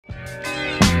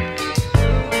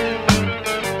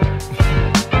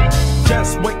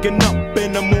waking up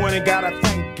in the morning, gotta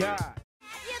thank God.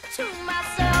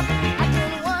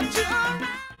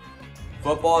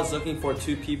 Football is looking for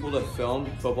 2 people to film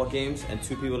football games and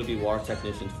 2 people to be water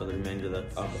technicians for the remainder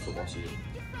of the football season.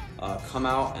 Come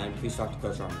out and please talk to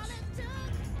Coach Ramos.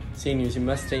 Seniors, you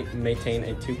must maintain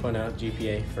a 2.0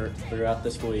 GPA throughout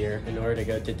the school year in order to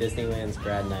go to Disneyland's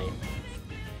grad night.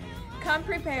 Come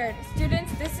prepared.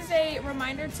 Students, this is a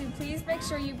reminder to please make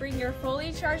sure you bring your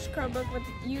fully charged Chromebook with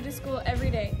you to school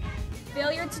every day.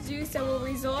 Failure to do so will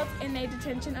result in a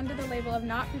detention under the label of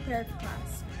not prepared for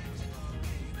class.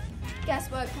 Guess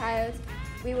what, Coyotes?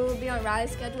 We will be on rally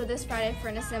schedule this Friday for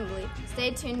an assembly.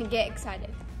 Stay tuned and get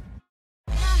excited.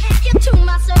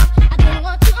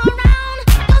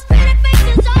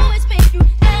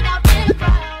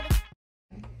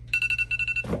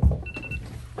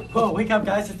 Whoa, wake up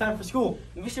guys, it's time for school.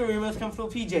 Mr. Ramos come full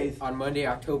PJs. On Monday,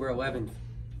 October 11th.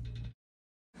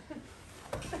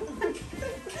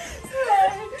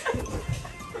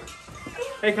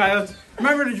 Hey Coyotes,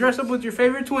 remember to dress up with your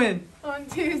favorite twin. On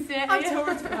Tuesday,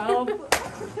 October 12th.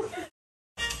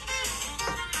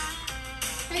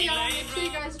 Hey y'all, make sure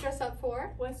you guys dress up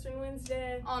for Western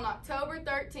Wednesday. on October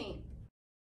 13th.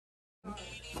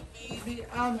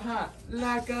 I'm hot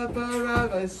like a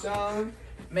Baraba song.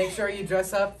 Make sure you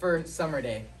dress up for Summer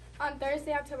Day. On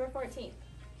Thursday, October 14th.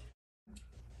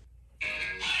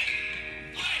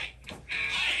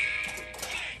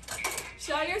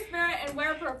 Show your spirit and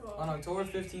wear purple. On October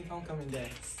 15th, Homecoming Day.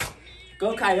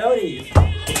 Go Coyotes!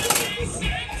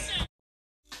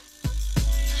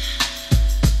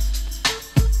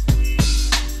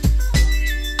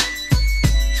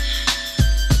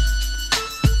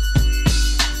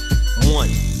 One,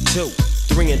 two,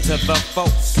 three into the four.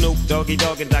 Snoop Doggy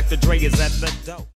Dogg and Dr. Dre is at the door.